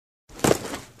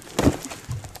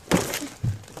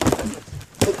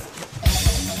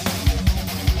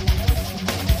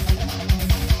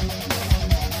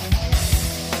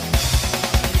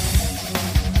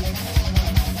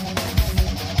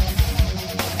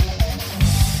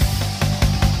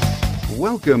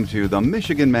Welcome to the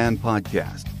Michigan Man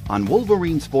Podcast on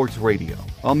Wolverine Sports Radio,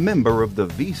 a member of the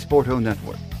V Sporto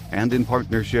Network, and in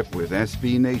partnership with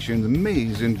SB Nation's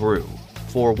Maize and Brew,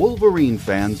 for Wolverine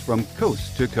fans from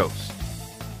coast to coast.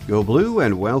 Go Blue,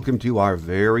 and welcome to our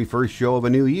very first show of a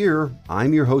new year.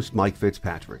 I'm your host, Mike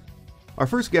Fitzpatrick. Our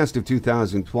first guest of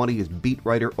 2020 is beat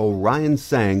writer Orion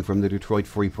Sang from the Detroit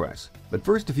Free Press. But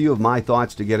first, a few of my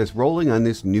thoughts to get us rolling on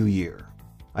this new year.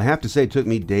 I have to say it took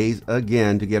me days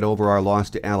again to get over our loss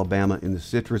to Alabama in the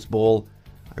Citrus Bowl.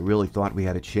 I really thought we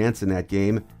had a chance in that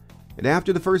game. And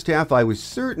after the first half, I was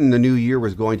certain the new year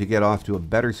was going to get off to a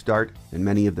better start than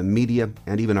many of the media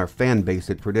and even our fan base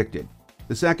had predicted.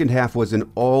 The second half was an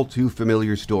all too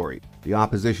familiar story. The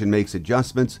opposition makes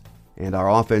adjustments, and our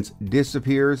offense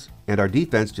disappears, and our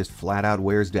defense just flat out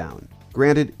wears down.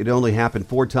 Granted, it only happened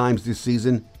 4 times this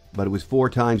season, but it was 4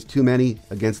 times too many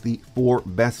against the 4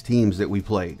 best teams that we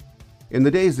played. In the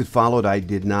days that followed, I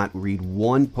did not read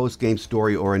one post-game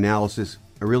story or analysis.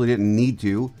 I really didn't need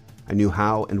to. I knew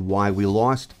how and why we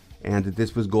lost, and that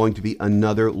this was going to be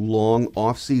another long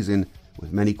off-season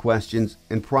with many questions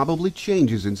and probably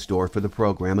changes in store for the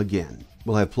program again.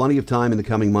 We'll have plenty of time in the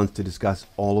coming months to discuss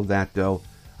all of that, though.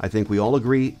 I think we all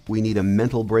agree we need a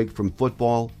mental break from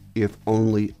football, if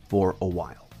only for a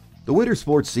while. The winter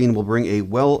sports scene will bring a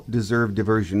well-deserved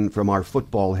diversion from our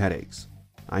football headaches.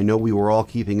 I know we were all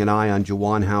keeping an eye on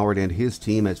Juwan Howard and his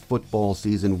team as football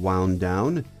season wound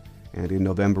down, and in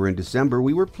November and December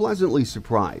we were pleasantly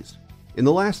surprised. In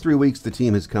the last 3 weeks, the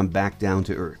team has come back down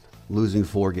to earth, losing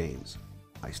 4 games.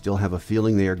 I still have a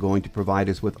feeling they are going to provide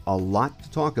us with a lot to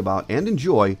talk about and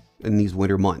enjoy in these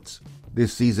winter months.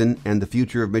 This season and the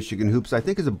future of Michigan hoops, I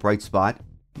think, is a bright spot.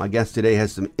 My guest today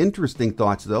has some interesting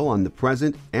thoughts, though, on the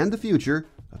present and the future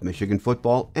of Michigan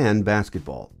football and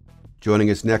basketball. Joining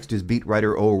us next is beat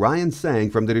writer Orion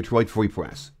Sang from the Detroit Free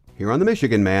Press, here on the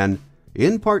Michigan Man,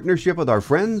 in partnership with our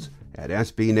friends at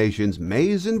SB Nation's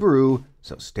Maize and Brew,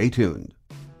 so stay tuned.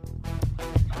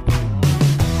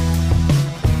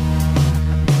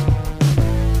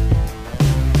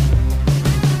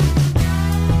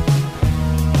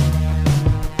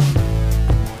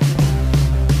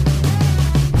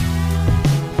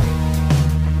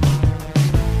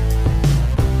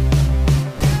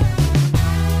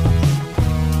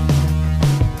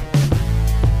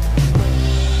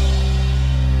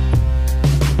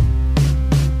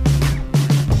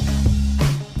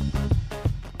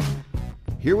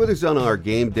 Here with us on our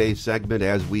game day segment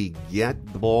as we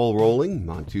get the ball rolling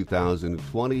on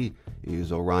 2020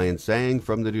 is Orion Sang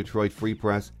from the Detroit Free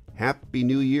Press. Happy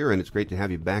New Year, and it's great to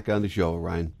have you back on the show,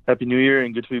 Orion. Happy New Year,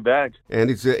 and good to be back. And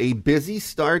it's a busy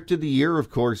start to the year. Of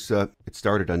course, it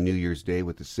started on New Year's Day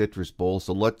with the Citrus Bowl,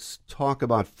 so let's talk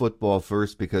about football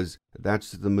first, because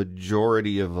that's the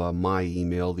majority of my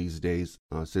email these days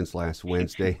since last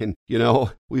Wednesday. And,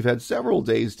 we've had several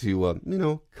days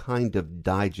to, kind of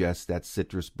digest that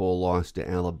Citrus Bowl loss to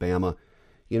Alabama.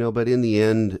 But in the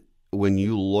end, when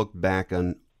you look back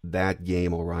on that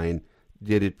game, Orion,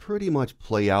 did it pretty much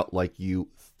play out like you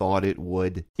thought it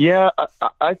would? Yeah,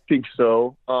 I think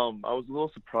so. I was a little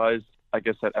surprised, I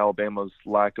guess, at Alabama's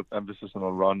lack of emphasis on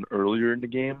a run earlier in the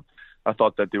game. I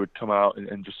thought that they would come out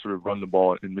and just sort of run the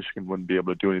ball, and Michigan wouldn't be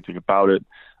able to do anything about it.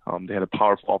 They had a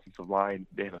powerful offensive line.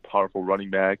 They had a powerful running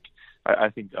back. I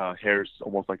think Harris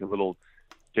almost like a little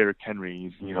Derrick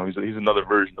Henry. He's another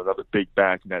version, another big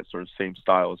back in that sort of same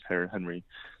style as Henry.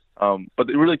 But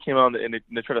they really came out and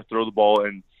they tried to throw the ball,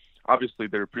 and obviously,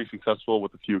 they were pretty successful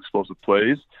with a few explosive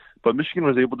plays, but Michigan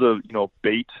was able to,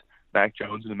 bait Mac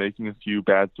Jones into making a few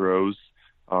bad throws.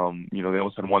 They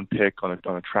almost had one pick on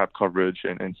a trap coverage,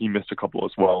 and he missed a couple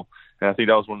as well. And I think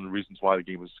that was one of the reasons why the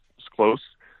game was close.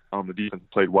 The defense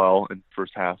played well in the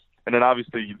first half. And then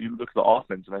obviously you look at the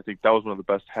offense, and I think that was one of the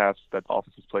best halves that the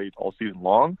offense has played all season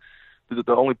long.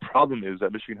 The only problem is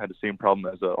that Michigan had the same problem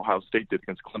as Ohio State did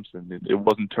against Clemson. It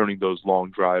wasn't turning those long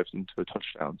drives into a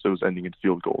touchdown, so it was ending in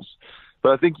field goals.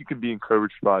 But I think you can be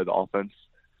encouraged by the offense.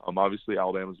 Obviously,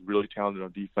 Alabama's really talented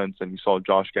on defense, and you saw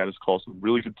Josh Gaddis call some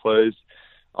really good plays.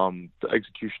 The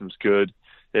execution was good.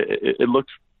 It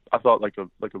looked, I thought, like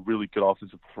a really good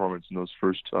offensive performance in those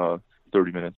first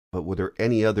 30 minutes. But were there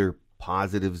any other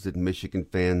positives that Michigan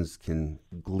fans can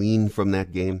glean from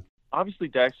that game? Obviously,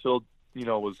 Dax Hill,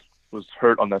 was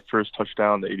hurt on that first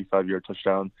touchdown, the 85-yard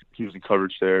touchdown. He was in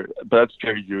coverage there. But that's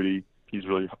Jerry Jeudy. He's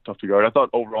really tough to guard. I thought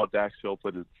overall Dax Hill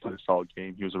played a solid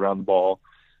game. He was around the ball,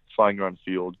 flying around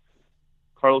the field.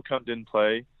 Carlo Kemp didn't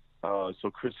play, so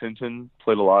Chris Hinton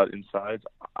played a lot inside.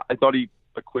 I thought he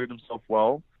acquitted himself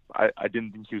well. I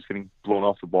didn't think he was getting blown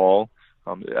off the ball.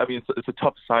 It's a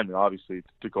tough assignment, obviously,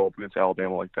 to go up against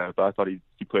Alabama like that, but I thought he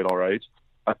played all right.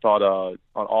 I thought on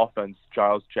offense,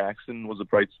 Giles Jackson was a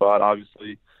bright spot.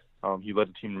 Obviously, he led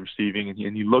the team in receiving,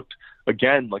 and he looked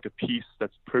again like a piece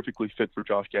that's perfectly fit for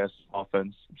Josh Gaddis'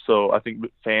 offense. So I think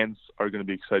fans are going to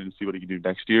be excited to see what he can do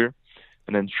next year.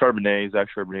 And then Zach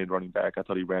Charbonnet, running back, I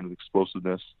thought he ran with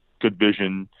explosiveness, good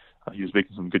vision. He was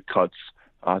making some good cuts.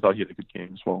 I thought he had a good game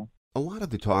as well. A lot of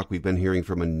the talk we've been hearing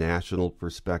from a national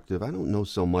perspective, I don't know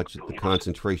so much that the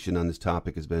concentration on this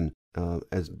topic has been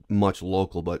as much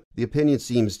local, but the opinion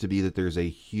seems to be that there's a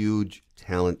huge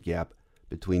talent gap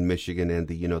between Michigan and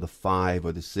the 5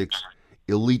 or the 6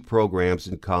 elite programs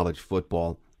in college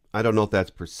football. I don't know if that's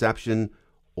perception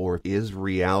or is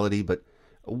reality, but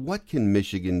what can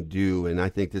Michigan do? And I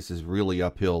think this is really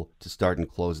uphill to start and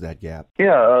close that gap.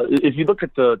 Yeah, if you look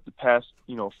at the past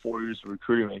 4 years of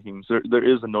recruiting rankings, there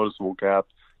is a noticeable gap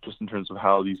just in terms of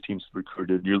how these teams have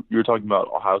recruited. You're talking about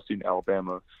Ohio State and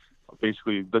Alabama,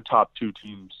 basically the top 2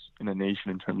 teams in the nation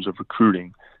in terms of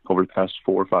recruiting over the past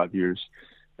 4 or 5 years.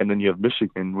 And then you have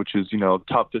Michigan, which is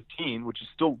top 15, which is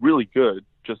still really good,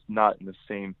 just not in the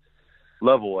same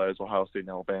level as Ohio State and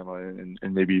Alabama and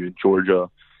maybe even Georgia.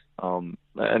 And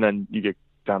then you get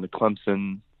down to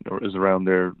Clemson, is around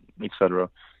there, et cetera.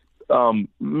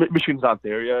 Michigan's not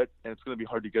there yet, and it's going to be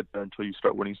hard to get there until you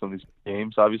start winning some of these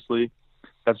games. Obviously,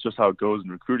 that's just how it goes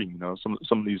in recruiting. Some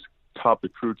of these top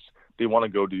recruits, they want to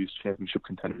go to these championship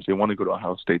contenders. They want to go to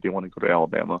Ohio State. They want to go to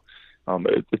Alabama.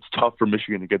 It's tough for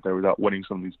Michigan to get there without winning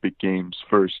some of these big games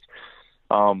first.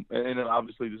 And then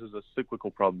obviously this is a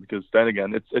cyclical problem because then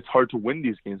again, it's hard to win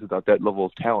these games without that level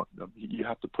of talent. You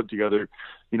have to put together,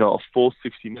 a full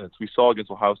 60 minutes. We saw against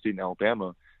Ohio State and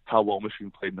Alabama how well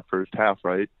Michigan played in the first half,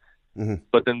 right? Mm-hmm.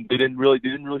 But then they didn't really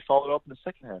follow it up in the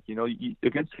second half.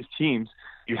 Against these teams,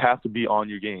 you have to be on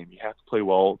your game. You have to play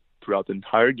well throughout the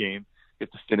entire game. You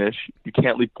have to finish. You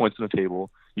can't leave points on the table.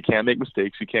 You can't make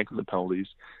mistakes. You can't commit penalties,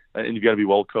 and you've got to be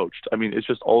well coached. I mean, it's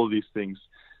just all of these things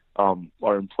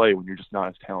are in play when you're just not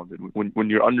as talented. When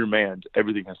you're undermanned,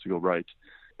 everything has to go right,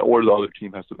 or the other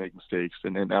team has to make mistakes.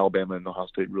 And Alabama and Ohio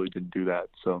State really didn't do that.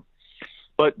 So,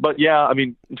 but yeah, I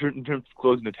mean, in terms of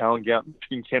closing the talent gap,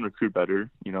 Michigan can recruit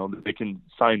better. They can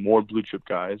sign more blue chip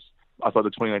guys. I thought the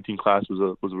 2019 class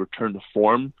was a return to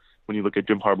form. When you look at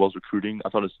Jim Harbaugh's recruiting, I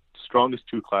thought his strongest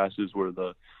 2 classes were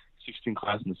the 16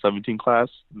 class and the 17 class.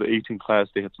 The 18 class,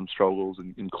 they had some struggles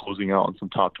in closing out on some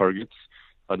top targets.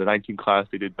 The 19 class,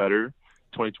 they did better.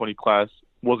 2020 class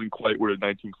wasn't quite where the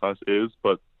 19 class is,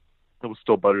 but it was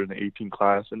still better than the 18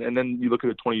 class. And then you look at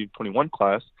the 2021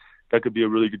 class, that could be a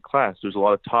really good class. There's a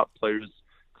lot of top players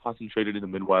concentrated in the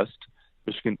Midwest.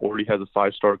 Michigan already has a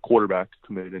 5-star quarterback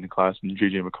committed in the class in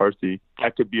J.J. McCarthy.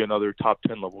 That could be another top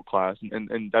 10 level class.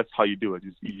 And that's how you do it.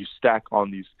 You stack on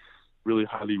these really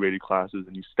highly rated classes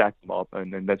and you stack them up,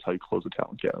 and then that's how you close the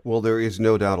talent gap. Well, there is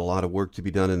no doubt a lot of work to be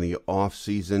done in the off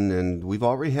season, and we've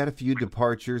already had a few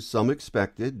departures, some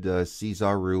expected.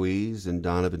 Cesar Ruiz and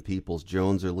Donovan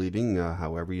Peoples-Jones are leaving.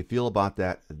 However you feel about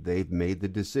that, they've made the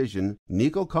decision.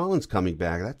 Nico Collins coming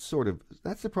back. That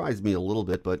surprised me a little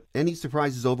bit, but any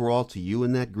surprises overall to you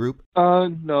in that group?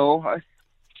 No.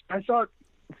 I thought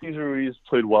Cesar Ruiz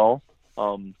played well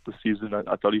this season.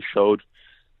 I thought he showed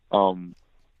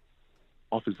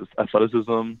off his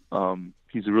athleticism.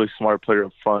 He's a really smart player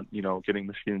up front, getting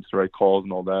Michigan into the right calls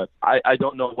and all that. I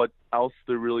don't know what else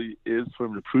there really is for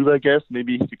him to prove, I guess.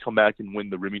 Maybe he could come back and win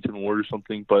the Remington Award or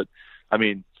something. But, I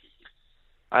mean,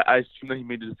 I assume that he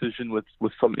made a decision with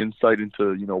some insight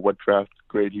into, what draft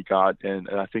grade he got. And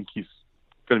I think he's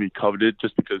going to be coveted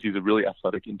just because he's a really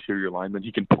athletic interior lineman.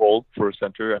 He can pull for a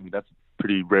center. I mean, that's a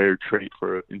pretty rare trait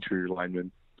for an interior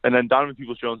lineman. And then Donovan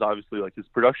Peoples-Jones, obviously, his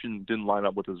production didn't line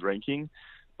up with his ranking,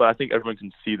 but I think everyone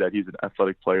can see that he's an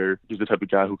athletic player. He's the type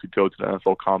of guy who could go to the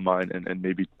NFL Combine and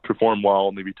maybe perform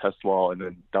well, maybe test well, and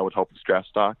then that would help his draft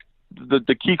stock.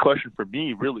 The key question for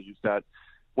me really is that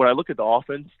when I look at the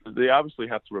offense, they obviously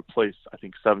have to replace, I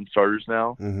think, 7 starters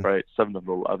now, right? 7 of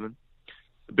the 11.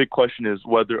 The big question is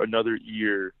whether another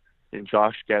year in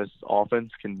Josh Gaddis'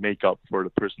 offense can make up for the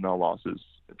personnel losses,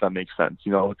 if that makes sense.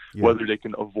 Whether they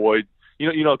can avoid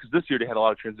because this year they had a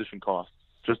lot of transition costs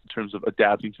just in terms of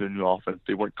adapting to the new offense.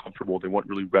 They weren't comfortable. They weren't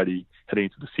really ready heading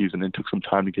into the season. It took some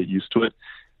time to get used to it.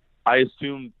 I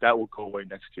assume that will go away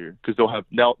next year because they'll have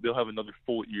another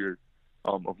full year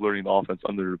of learning the offense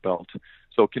under their belt.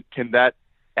 So can that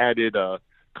added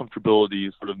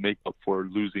comfortability sort of make up for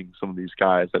losing some of these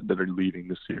guys that are leaving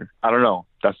this year? I don't know.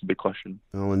 That's the big question.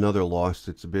 Well, another loss.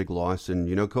 It's a big loss.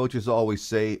 And, coaches always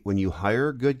say when you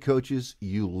hire good coaches,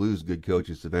 you lose good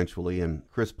coaches eventually. And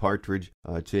Chris Partridge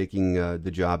taking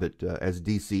the job as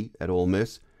DC at Ole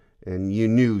Miss And you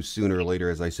knew sooner or later,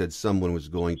 as I said, someone was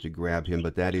going to grab him,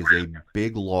 but that is a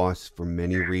big loss for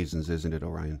many reasons, isn't it,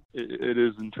 Orion? It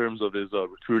is in terms of his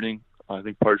recruiting. I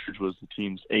think Partridge was the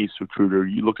team's ace recruiter.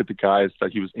 You look at the guys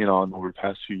that he was in on over the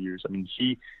past few years. I mean,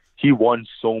 he won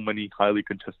so many highly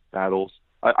contested battles.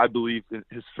 I believe in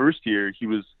his first year, he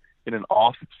was in an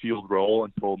off-field role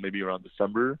until maybe around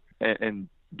December. And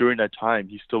during that time,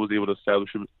 he still was able to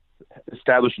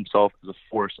establish himself as a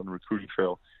force on the recruiting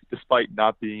trail, despite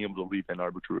not being able to leave Ann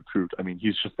Arbor to recruit. I mean,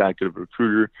 he's just that good of a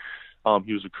recruiter.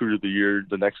 He was Recruiter of the Year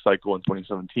the next cycle in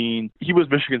 2017. He was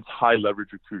Michigan's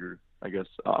high-leverage recruiter, I guess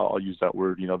I'll use that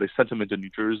word. You know, they sent him into New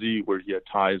Jersey where he had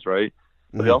ties, right?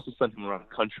 But they also sent him around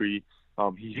the country.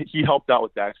 He helped out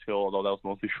with Dax Hill, although that was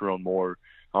mostly Sharon Moore.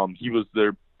 He was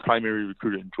their primary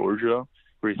recruiter in Georgia,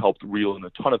 where he helped reel in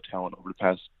a ton of talent over the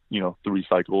past, 3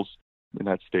 cycles in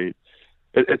that state.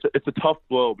 It's a tough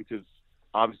blow because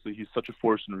obviously he's such a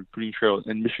force in the recruiting trail,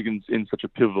 and Michigan's in such a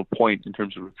pivotal point in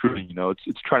terms of recruiting.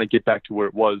 It's trying to get back to where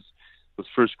it was those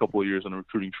first couple of years on the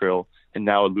recruiting trail, and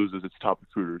now it loses its top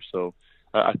recruiter. So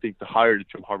I think the hire that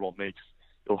Jim Harbaugh makes,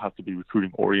 it'll have to be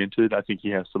recruiting oriented. I think he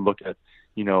has to look at,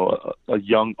 a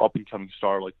young up and coming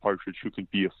star like Partridge who could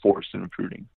be a force in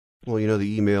recruiting. Well,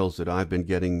 the emails that I've been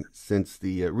getting since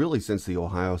the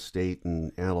Ohio State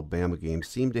and Alabama games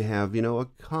seem to have, a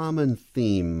common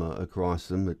theme across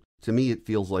them. To me, it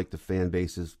feels like the fan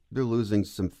bases, they're losing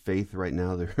some faith right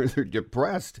now. They're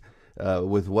depressed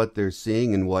with what they're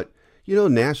seeing and what,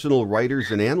 national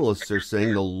writers and analysts are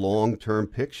saying the long-term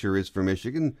picture is for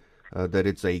Michigan, that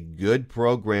it's a good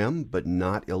program, but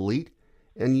not elite.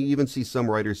 And you even see some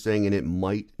writers saying, and it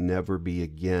might never be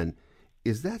again.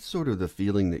 Is that sort of the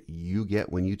feeling that you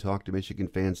get when you talk to Michigan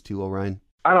fans too, Orion?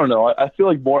 I don't know. I feel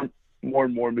like more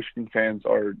and more Michigan fans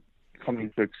are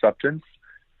coming to acceptance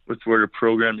with where the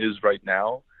program is right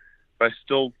now. But I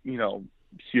still,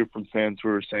 hear from fans who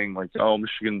are saying like, oh,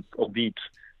 Michigan's elite.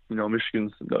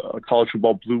 Michigan's college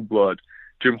football blue blood.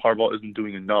 Jim Harbaugh isn't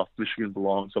doing enough. Michigan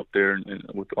belongs up there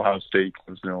with Ohio State,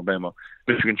 Clemson, and Alabama.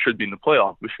 Michigan should be in the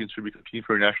playoff. Michigan should be competing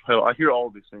for a national title. I hear all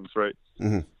of these things, right?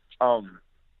 Mm-hmm.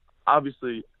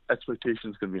 Obviously,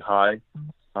 expectations can be high.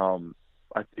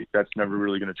 I think that's never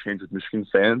really going to change with Michigan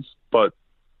fans. But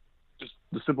just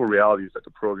the simple reality is that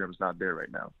the program is not there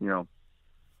right now.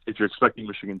 If you're expecting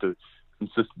Michigan to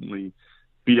consistently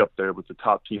be up there with the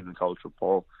top teams in college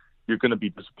football, you're going to be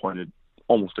disappointed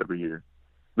almost every year.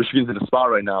 Michigan's in a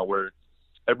spot right now where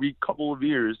every couple of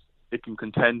years it can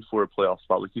contend for a playoff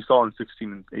spot. Like you saw in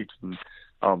 16 and 18,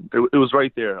 it was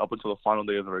right there up until the final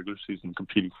day of the regular season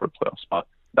competing for a playoff spot.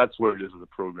 That's where it is as a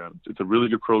program. It's a really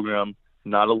good program,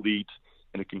 not elite,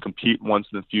 and it can compete once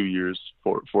in a few years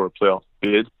for a playoff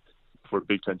bid for a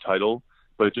Big Ten title,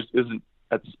 but it just isn't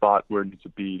at the spot where it needs to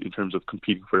be in terms of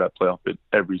competing for that playoff bid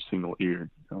every single year.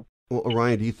 Well,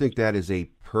 Orion, do you think that is a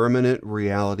permanent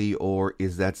reality, or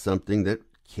is that something that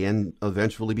can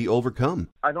eventually be overcome?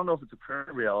 I don't know if it's a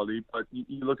permanent reality, but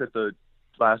you look at the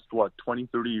last, 20,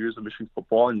 30 years of Michigan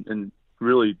football, and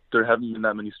really there haven't been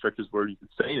that many stretches where you could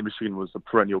say Michigan was a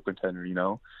perennial contender,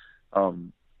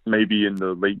 maybe in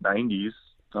the late 90s,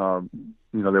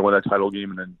 they won that title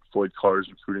game, and then Floyd Carr's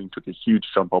recruiting took a huge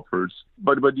jump upwards.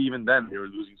 But even then, they were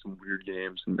losing some weird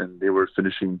games, and then they were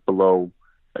finishing below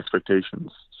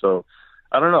expectations. So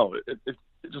I don't know. It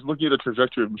just looking at the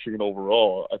trajectory of Michigan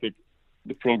overall, I think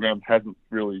the program hasn't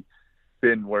really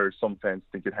been where some fans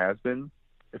think it has been,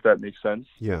 if that makes sense.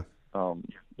 Yeah.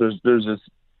 There's this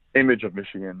image of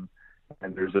Michigan,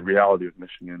 and there's a reality of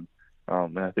Michigan,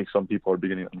 and I think some people are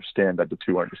beginning to understand that the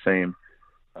two aren't the same.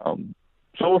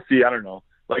 So we'll see. I don't know.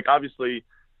 Like, obviously,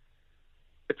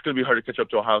 it's going to be hard to catch up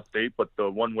to Ohio State, but the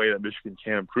one way that Michigan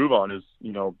can improve on is,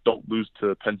 don't lose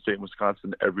to Penn State and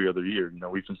Wisconsin every other year.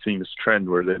 We've been seeing this trend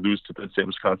where they lose to Penn State and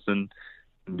Wisconsin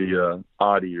in the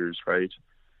odd years, right?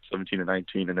 17 and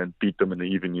 19, and then beat them in the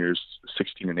even years,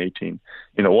 16 and 18.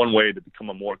 One way to become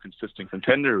a more consistent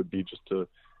contender would be just to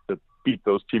beat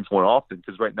those teams more often,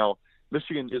 because right now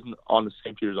Michigan isn't on the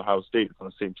same tier as Ohio State. It's on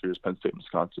the same tier as Penn State and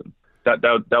Wisconsin.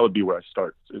 That would be where I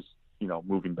start, is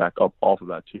moving back up off of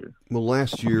that tier. Well,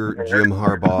 last year, Jim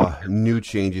Harbaugh knew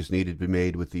changes needed to be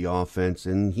made with the offense,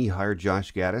 and he hired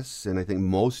Josh Gattis, and I think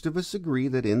most of us agree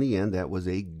that in the end that was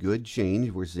a good change.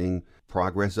 We're seeing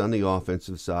progress on the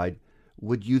offensive side.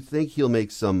 Would you think he'll make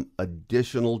some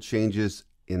additional changes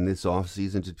in this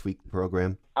offseason to tweak the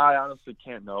program? I honestly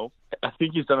can't know. I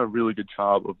think he's done a really good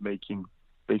job of making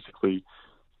basically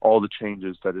all the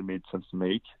changes that it made sense to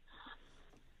make.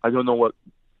 I don't know what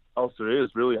else there is,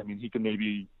 really. I mean, he can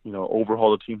maybe,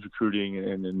 overhaul the team's recruiting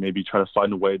and maybe try to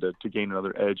find a way to gain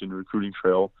another edge in the recruiting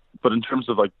trail. But in terms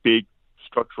of, big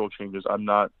structural changes,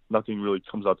 nothing really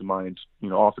comes out to mind,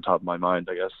 off the top of my mind,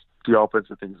 I guess. The offense,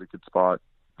 I think, is a good spot.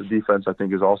 The defense, I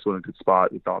think, is also in a good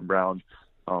spot with Don Brown,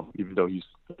 even though he's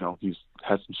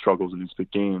had some struggles in these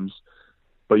big games.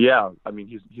 But yeah, I mean,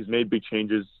 he's made big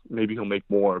changes. Maybe he'll make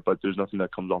more, but there's nothing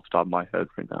that comes off the top of my head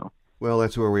right now. Well,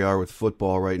 that's where we are with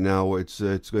football right now. It's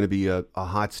going to be a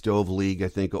hot stove league, I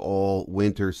think, all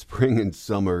winter, spring, and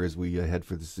summer as we head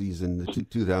for the season, the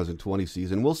 2020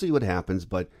 season. We'll see what happens,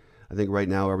 but I think right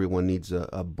now everyone needs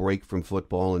a break from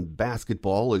football, and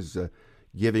basketball is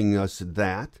giving us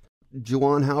that.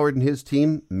 Juwan Howard and his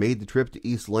team made the trip to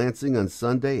East Lansing on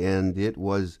Sunday, and it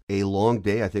was a long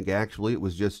day. I think actually it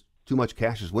was just too much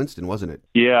Cassius Winston, wasn't it?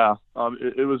 Yeah,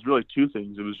 it was really two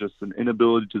things. It was just an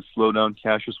inability to slow down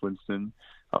Cassius Winston,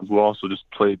 who also just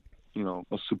played,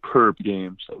 a superb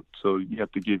game. So you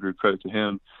have to give your credit to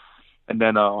him. And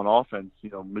then on offense,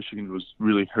 Michigan was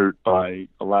really hurt by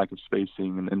a lack of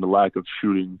spacing and the lack of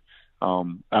shooting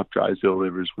after Isaiah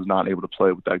Livers was not able to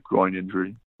play with that groin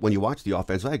injury. When you watch the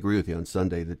offense, I agree with you on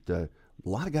Sunday that a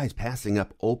lot of guys passing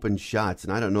up open shots.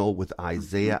 And I don't know with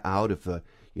Isaiah out if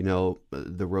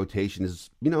the rotation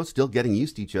is, still getting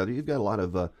used to each other. You've got a lot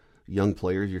of young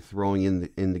players you're throwing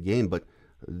in the game, but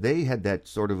they had that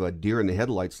sort of a deer in the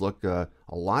headlights look a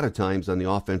lot of times on the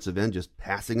offensive end, just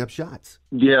passing up shots.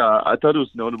 Yeah, I thought it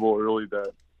was notable early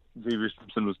that Xavier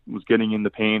Simpson was getting in the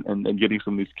paint and getting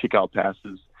some of these kick-out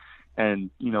passes.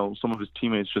 And, some of his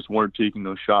teammates just weren't taking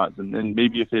those shots. And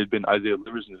maybe if it had been Isaiah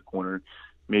Livers in his corner,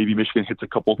 maybe Michigan hits a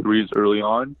couple threes early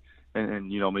on and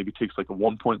maybe takes like a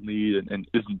 1-point lead and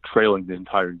isn't trailing the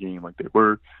entire game like they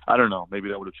were. I don't know. Maybe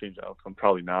that would have changed the outcome.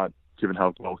 Probably not, given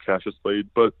how well Cassius played.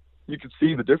 But you could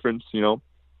see the difference.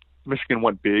 Michigan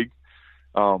went big.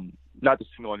 Not to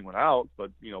single anyone out,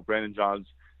 but, Brandon Johns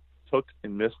took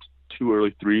and missed 2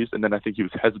 early threes. And then I think he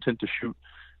was hesitant to shoot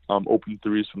open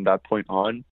threes from that point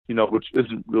on, which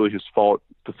isn't really his fault.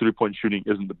 The 3-point shooting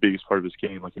isn't the biggest part of his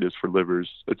game like it is for Livers.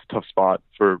 It's a tough spot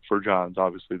for Johns,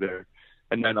 obviously, there.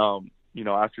 And then,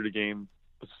 after the game,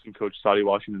 assistant coach Sadie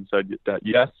Washington said that,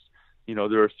 yes, there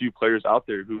are a few players out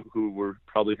there who were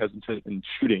probably hesitant in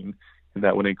shooting, and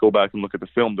that when they go back and look at the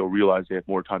film, they'll realize they had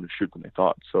more time to shoot than they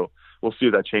thought. So we'll see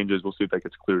if that changes. We'll see if that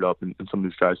gets cleared up, and some of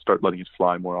these guys start letting it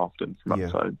fly more often from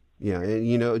outside. Yeah,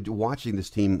 and, watching this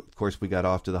team, of course, we got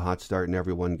off to the hot start, and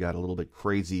everyone got a little bit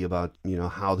crazy about,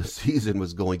 how the season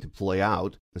was going to play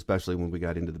out, especially when we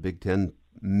got into the Big Ten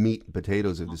meat and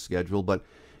potatoes of the schedule. But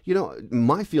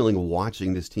my feeling of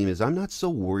watching this team is I'm not so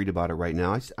worried about it right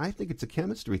now. I think it's a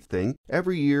chemistry thing.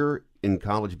 Every year in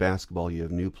college basketball, you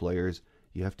have new players.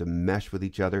 You have to mesh with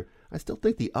each other. I still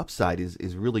think the upside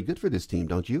is really good for this team,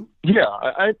 don't you? Yeah,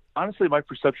 I honestly, my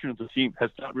perception of the team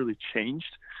has not really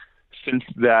changed since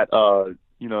that,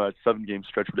 that 7-game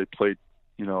stretch where they played,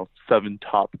 7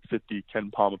 top 50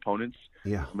 Ken Palm opponents.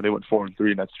 Yeah. They went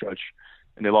 4-3 in that stretch.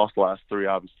 And they lost the last 3,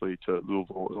 obviously, to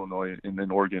Louisville, Illinois, and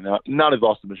then Oregon. Not as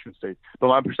lost to Michigan State. But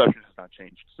my perception has not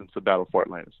changed since the battle for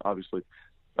Atlantis, obviously.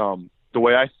 The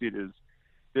way I see it is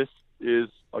this is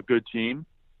a good team.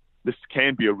 This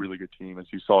can be a really good team, as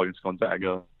you saw against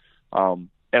Gonzaga. And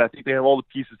I think they have all the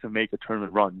pieces to make a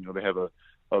tournament run. They have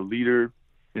a leader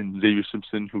in Xavier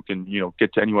Simpson who can,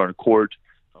 get to anywhere on the court.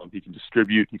 He can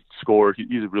distribute. He can score.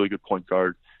 He's a really good point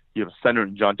guard. You have a center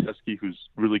in John Teske who's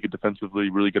really good defensively,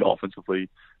 really good offensively.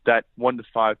 That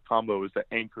 1-5 combo is the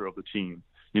anchor of the team.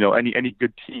 Any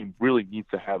good team really needs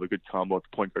to have a good combo at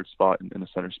the point guard spot and the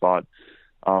center spot.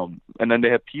 And then they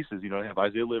have pieces. They have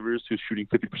Isaiah Livers who's shooting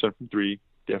 50% from 3.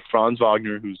 They have Franz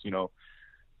Wagner who's,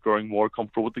 growing more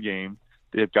comfortable with the game.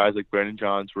 They have guys like Brandon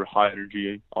Johns who are high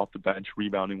energy off the bench,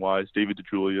 rebounding-wise. David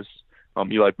DeJulius.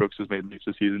 Eli Brooks has made leaps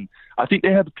this season. I think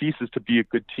they have the pieces to be a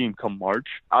good team come March.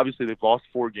 Obviously, they've lost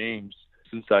 4 games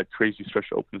since that crazy stretch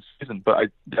to open the season, but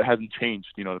that hasn't changed,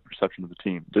 the perception of the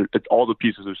team. All the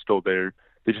pieces are still there.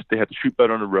 They have to shoot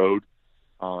better on the road.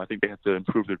 I think they have to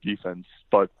improve their defense.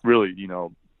 But really,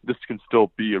 this can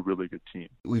still be a really good team.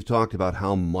 We've talked about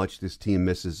how much this team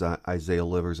misses Isaiah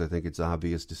Livers. I think it's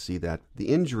obvious to see that. The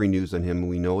injury news on him,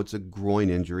 we know it's a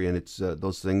groin injury, and it's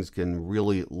those things can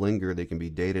really linger. They can be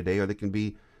day-to-day, or they can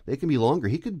be longer.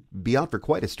 He could be out for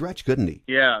quite a stretch, couldn't he?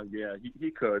 Yeah,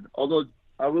 he could. Although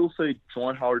I will say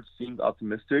Juwan Howard seemed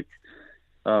optimistic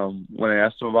when I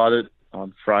asked him about it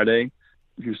on Friday.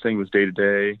 He was saying it was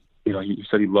day-to-day. He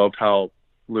said he loved how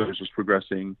Livers was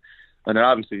progressing. And then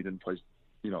obviously he didn't play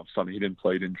Sunday. He didn't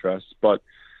play, didn't dress, but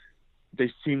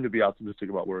they seem to be optimistic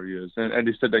about where he is. And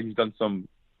they said that he's done some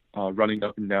running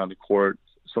up and down the court,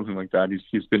 something like that.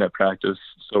 He's been at practice,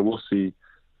 so we'll see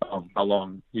how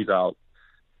long he's out.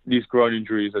 These groin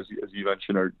injuries, as you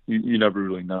mentioned, are you never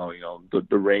really know.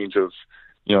 The range of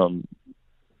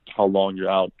how long you're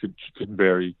out could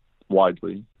vary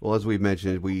widely. Well, as we've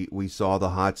mentioned, we saw the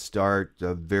hot start,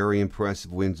 very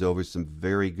impressive wins over some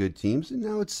very good teams, and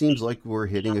now it seems like we're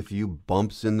hitting a few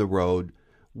bumps in the road.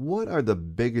 What are the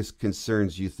biggest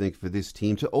concerns you think for this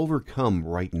team to overcome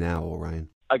right now, Orion?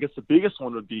 I guess the biggest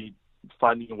one would be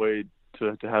finding a way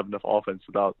to have enough offense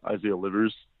without Isaiah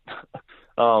Livers.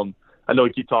 I know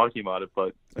we keep talking about it,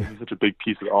 but he's such a big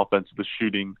piece of the offense, the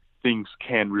shooting. Things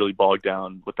can really bog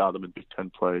down without him in Big Ten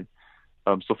play.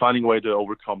 So finding a way to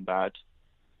overcome that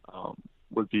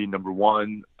would be number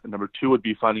one. Number two would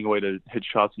be finding a way to hit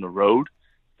shots on the road,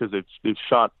 because they've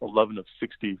shot 11 of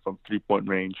 60 from three-point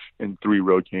range in 3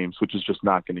 road games, which is just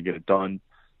not going to get it done.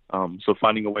 So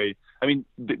finding a way. I mean,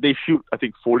 they shoot, I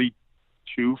think, 43%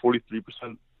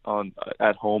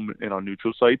 at home and on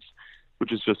neutral sites,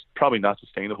 which is just probably not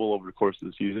sustainable over the course of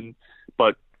the season.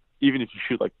 But even if you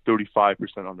shoot like 35%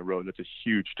 on the road, that's a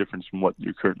huge difference from what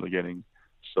you're currently getting.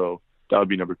 So that would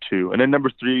be number two. And then number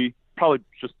three, probably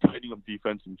just tightening up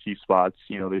defense in key spots.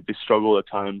 You know, they struggle at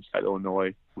times at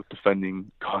Illinois with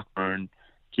defending. Cockburn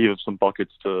gave some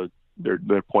buckets to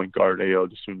their point guard, Ayo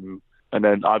Dosunmu. And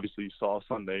then obviously you saw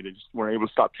Sunday, they just weren't able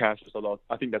to stop Cassius, although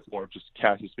I think that's more of just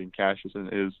Cassius being Cassius than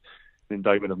it is an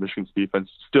indictment of Michigan's defense.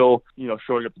 Still, you know,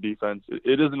 showing up the defense.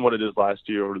 It isn't what it is last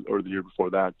year or the year before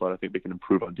that, but I think they can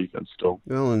improve on defense still.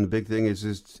 Well, and the big thing is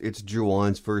it's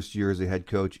Juwan's first year as a head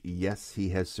coach. Yes, he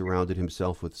has surrounded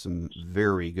himself with some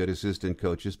very good assistant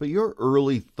coaches, but your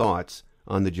early thoughts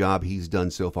on the job he's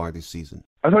done so far this season?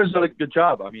 I thought he's done a good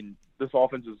job. I mean, this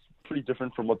offense is pretty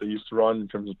different from what they used to run in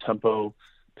terms of tempo,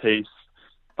 pace.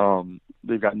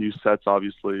 They've got new sets,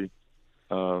 obviously.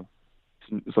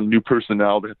 Some new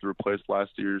personnel they have to replace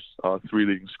last year's 3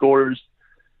 leading scorers.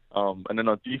 And then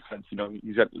on defense, you know,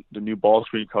 he's got the new ball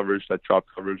screen coverage, that drop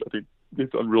coverage. I think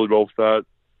they've done really well with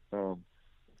that.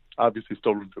 Obviously,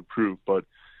 still room to improve, but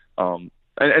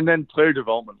and then player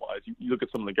development-wise, you look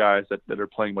at some of the guys that are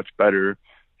playing much better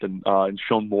than and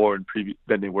shown more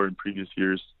than they were in previous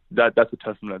years. That's a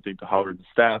testament, I think, to Howard and the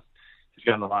staff. He's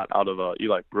gotten a lot out of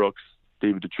Eli Brooks,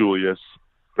 David DeJulius,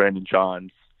 Brandon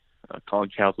Johns, Colin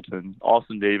Castleton,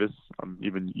 Austin Davis.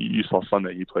 Even you saw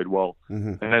Sunday, he played well.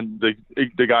 Mm-hmm. And then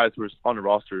the guys who were on the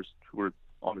rosters who were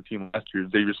on the team last year,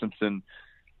 Xavier Simpson,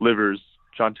 Livers,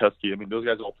 John Teske. I mean, those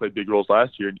guys all played big roles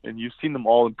last year, and you've seen them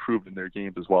all improve in their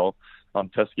games as well.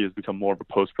 Teske has become more of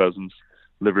a post presence.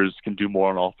 Livers can do more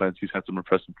on offense. He's had some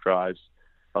impressive drives.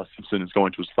 Simpson is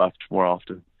going to his left more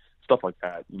often. Stuff like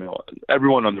that. You know,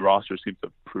 everyone on the roster seems to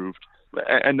have improved.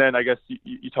 And then I guess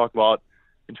you talk about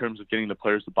in terms of getting the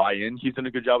players to buy in, he's done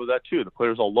a good job of that too. The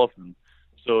players all love him.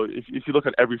 So if you look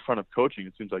at every front of coaching,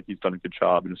 it seems like he's done a good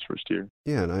job in his first year.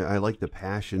 Yeah, and I like the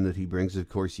passion that he brings. Of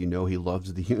course, you know he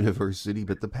loves the university,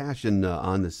 but the passion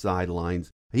on the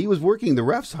sidelines. He was working the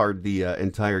refs hard the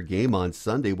entire game on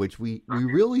Sunday, which we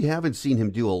really haven't seen him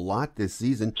do a lot this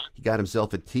season. He got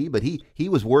himself a tee, but he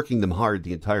was working them hard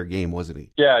the entire game, wasn't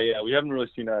he? Yeah, we haven't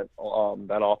really seen that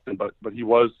that often, but he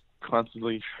was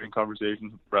constantly sharing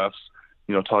conversations with refs,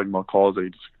 you know, talking about calls that he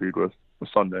disagreed with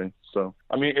Sunday. So,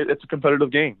 I mean, it's a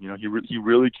competitive game. You know, he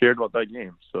really cared about that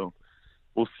game. So,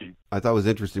 we'll see. I thought it was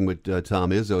interesting what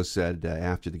Tom Izzo said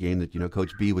after the game, that, you know,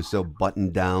 Coach B was so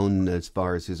buttoned down as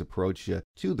far as his approach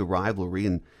to the rivalry,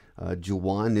 and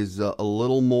Juwan is a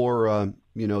little more,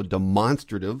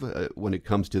 demonstrative when it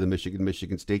comes to the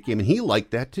Michigan State game, and he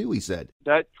liked that too, he said.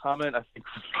 That comment, I think,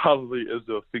 probably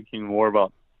Izzo thinking more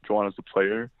about Juwan as a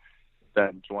player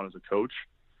than Juwan as a coach.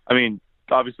 I mean,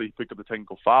 obviously he picked up the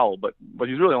technical foul, but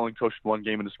he's really only coached one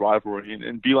game in this rivalry,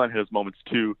 and Beilein had his moments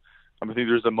too. I think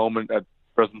there's a moment at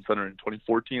Breslin Center in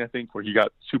 2014, I think, where he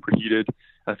got super heated.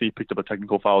 I think he picked up a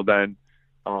technical foul then.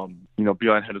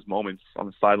 Beilein had his moments on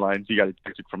the sidelines. He got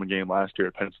ejected from a game last year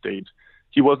at Penn State.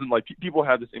 He wasn't like, people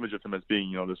have this image of him as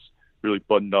being, this really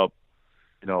buttoned up,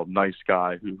 nice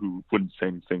guy who wouldn't say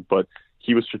anything, but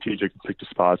he was strategic and picked his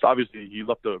spots. Obviously, he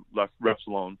left the refs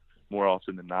alone more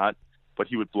often than not, but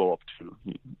he would blow up too.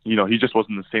 He just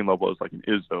wasn't the same level as like an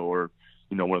Izzo or,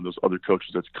 one of those other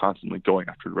coaches that's constantly going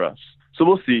after the refs. So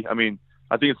we'll see. I mean,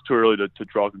 I think it's too early to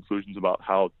draw conclusions about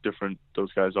how different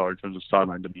those guys are in terms of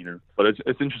sideline demeanor. But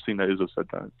it's interesting that Izzo said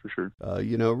that, for sure.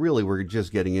 Really, we're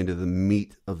just getting into the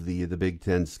meat of the Big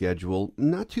Ten schedule.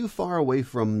 Not too far away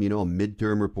from, a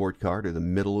midterm report card or the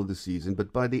middle of the season.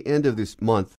 But by the end of this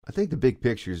month, I think the big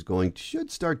picture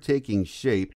should start taking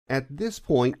shape. At this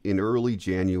point in early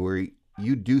January,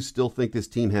 you do still think this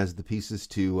team has the pieces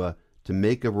to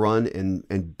make a run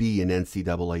and be an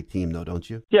NCAA team, though, don't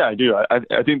you? Yeah, I do.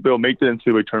 I think they'll make the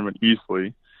NCAA tournament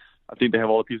easily. I think they have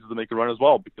all the pieces to make a run as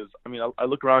well because, I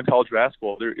look around college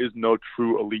basketball. There is no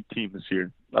true elite team this year.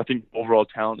 I think overall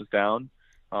talent is down.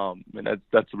 And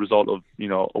that's the result of,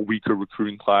 a weaker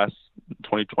recruiting class,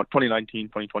 2019,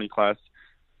 2020 class,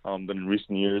 than in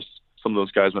recent years. Some of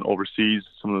those guys went overseas.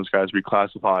 Some of those guys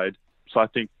reclassified. So I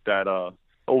think that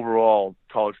overall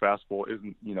college basketball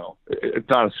isn't, it's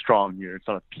not a strong year. It's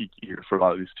not a peak year for a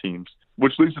lot of these teams,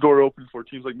 which leaves the door open for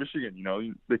teams like Michigan.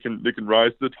 They can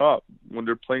rise to the top when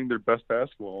they're playing their best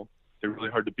basketball. They're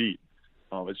really hard to beat.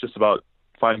 It's just about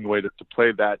finding a way to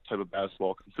play that type of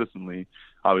basketball consistently,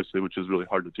 obviously, which is really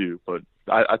hard to do. But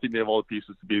I think they have all the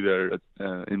pieces to be there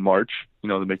in March,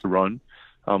 to make a run.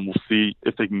 We'll see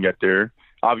if they can get there.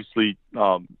 Obviously,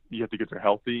 you have to get there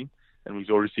healthy, and we've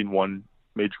already seen one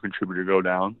major contributor go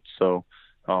down. So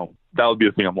that would be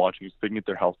the thing I'm watching, is if they can get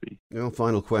there healthy.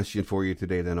 Final question for you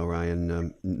today then,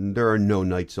 Orion. There are no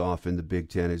nights off in the Big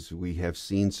Ten, as we have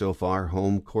seen so far.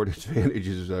 Home court advantage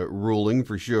is ruling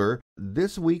for sure.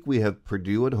 This week we have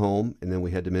Purdue at home, and then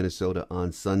we head to Minnesota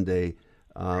on Sunday.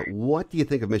 What do you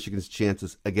think of Michigan's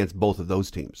chances against both of those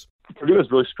teams? Purdue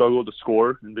has really struggled to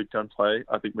score in Big Ten play.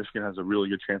 I think Michigan has a really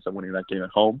good chance of winning that game at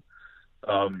home.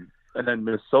 And then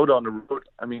Minnesota on the road,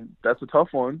 that's a tough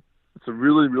one. It's a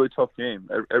really, really tough game.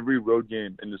 Every road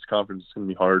game in this conference is going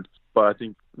to be hard, but I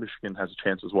think Michigan has a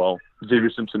chance as well. Xavier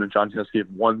Simpson and John Tedeschi have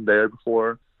won there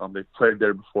before. They've played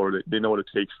there before. They know what it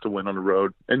takes to win on the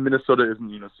road. And Minnesota isn't,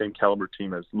 the same caliber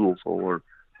team as Louisville or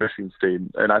Michigan State,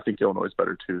 and I think Illinois is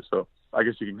better too. So I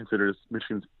guess you can consider this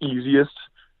Michigan's easiest,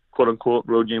 quote-unquote,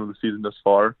 road game of the season thus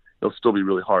far. It'll still be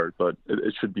really hard, but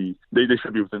it should be. They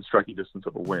should be within striking distance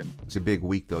of a win. It's a big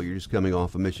week, though. You're just coming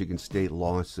off a Michigan State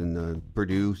loss, and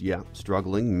Purdue,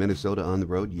 struggling. Minnesota on the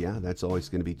road, that's always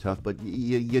going to be tough. But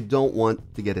you don't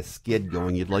want to get a skid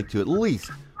going. You'd like to at least,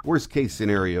 worst case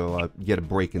scenario, get a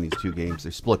break in these two games.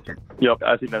 They split them. Yep,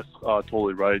 I think that's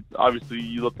totally right. Obviously,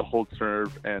 you look to hold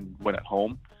serve and win at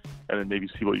home, and then maybe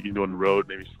see what you can do on the road.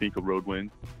 Maybe sneak a road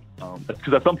win.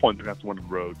 Because at some point they're going to have to win the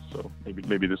road, so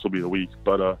maybe this will be the week.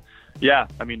 But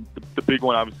the big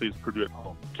one obviously is Purdue at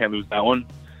home. Can't lose that one.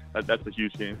 That's a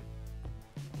huge game.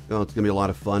 Well, it's going to be a lot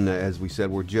of fun. As we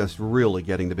said, we're just really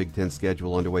getting the Big Ten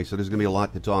schedule underway, so there's going to be a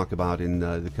lot to talk about in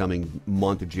the coming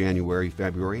month of January,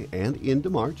 February, and into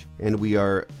March. And we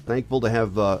are thankful to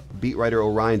have beat writer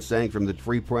Orion Sang from the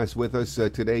Free Press with us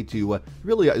today to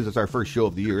really, it's our first show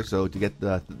of the year, so to get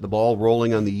the ball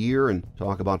rolling on the year and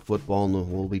talk about football,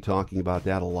 and we'll be talking about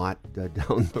that a lot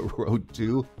down the road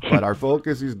too. But our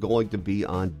focus is going to be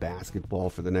on basketball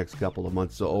for the next couple of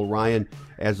months. So Orion,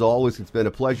 as always, it's been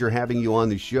a pleasure having you on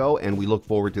the show, and we look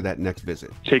forward to that next visit.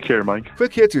 Take care, Mike.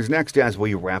 Quick Hits is next as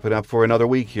we wrap it up for another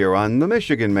week here on The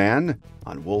Michigan Man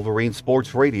on Wolverine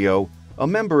Sports Radio, a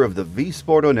member of the V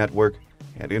Sporto Network,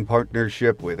 and in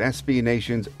partnership with SB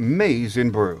Nation's Maize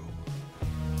and Brew.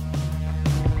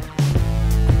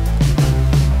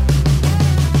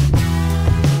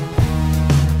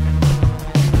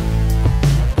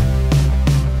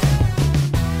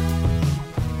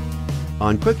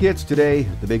 On Quick Hits today,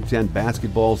 the Big Ten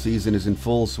basketball season is in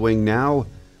full swing now.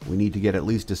 We need to get at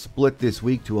least a split this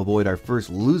week to avoid our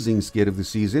first losing skid of the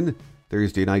season.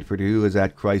 Thursday night, Purdue is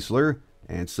at Chrysler,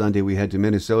 and Sunday we head to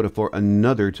Minnesota for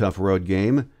another tough road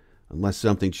game. Unless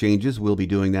something changes, we'll be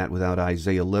doing that without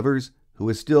Isaiah Livers, who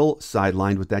is still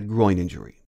sidelined with that groin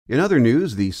injury. In other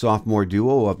news, the sophomore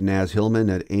duo of Naz Hillman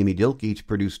and Amy Dilk each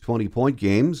produced 20-point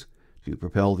games to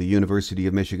propel the University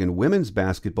of Michigan women's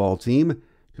basketball team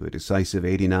to a decisive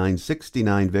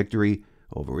 89-69 victory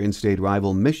over in-state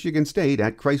rival Michigan State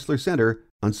at Chrysler Center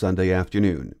on Sunday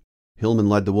afternoon. Hillman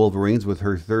led the Wolverines with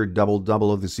her third double-double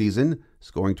of the season,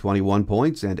 scoring 21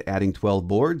 points and adding 12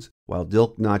 boards, while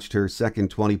Dilk notched her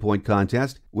second 20-point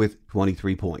contest with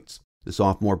 23 points. The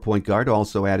sophomore point guard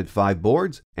also added 5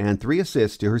 boards and 3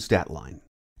 assists to her stat line.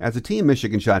 As a team,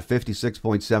 Michigan shot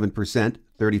 56.7%,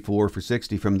 34 for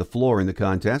 60 from the floor in the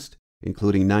contest,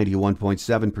 including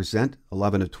 91.7%,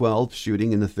 11 of 12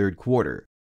 shooting in the third quarter.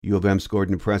 U of M scored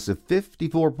an impressive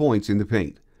 54 points in the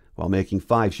paint, while making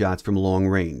 5 shots from long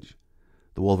range.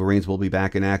 The Wolverines will be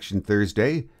back in action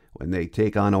Thursday when they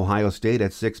take on Ohio State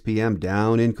at 6 p.m.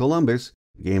 down in Columbus.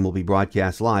 The game will be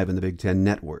broadcast live on the Big Ten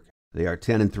Network. They are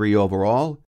 10-3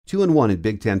 overall, 2-1 in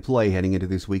Big Ten play heading into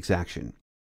this week's action.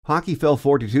 Hockey fell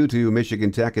 4-2 to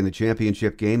Michigan Tech in the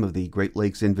championship game of the Great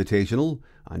Lakes Invitational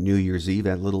on New Year's Eve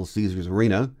at Little Caesars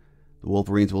Arena. The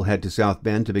Wolverines will head to South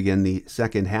Bend to begin the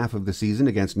second half of the season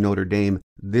against Notre Dame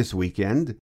this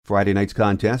weekend. Friday night's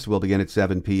contest will begin at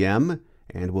 7 p.m.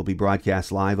 and will be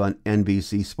broadcast live on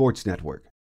NBC Sports Network.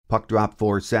 Puck drop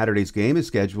for Saturday's game is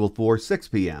scheduled for 6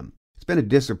 p.m. It's been a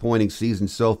disappointing season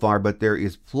so far, but there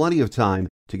is plenty of time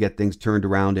to get things turned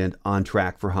around and on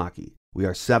track for hockey. We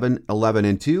are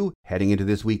 7-11-2 heading into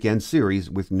this weekend's series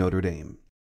with Notre Dame.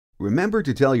 Remember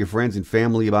to tell your friends and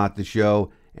family about the show,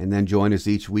 and then join us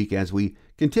each week as we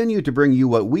continue to bring you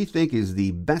what we think is the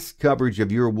best coverage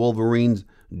of your Wolverines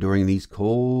during these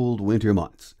cold winter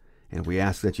months. And we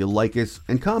ask that you like us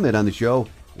and comment on the show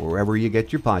wherever you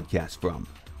get your podcasts from.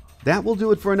 That will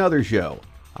do it for another show.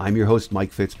 I'm your host,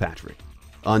 Mike Fitzpatrick.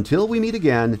 Until we meet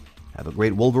again, have a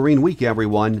great Wolverine week,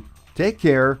 everyone. Take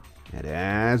care, and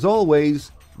as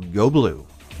always, go blue.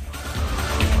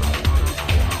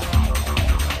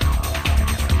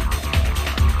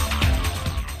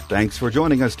 Thanks for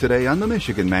joining us today on The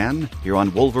Michigan Man, here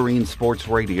on Wolverine Sports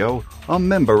Radio, a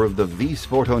member of the V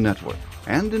Sporto Network,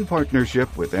 and in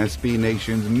partnership with SB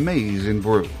Nation's Maize and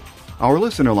Brew. Our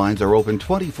listener lines are open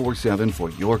 24/7 for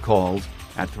your calls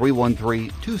at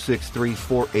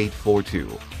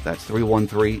 313-263-4842. That's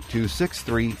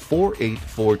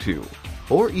 313-263-4842.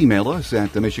 Or email us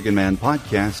at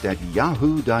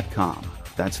themichiganmanpodcast@yahoo.com.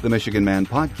 That's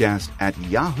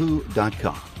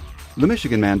themichiganmanpodcast@yahoo.com. The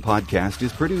Michigan Man Podcast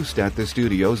is produced at the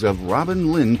studios of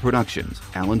Robin Lynn Productions,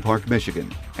 Allen Park,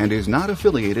 Michigan, and is not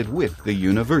affiliated with the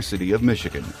University of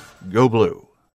Michigan. Go Blue!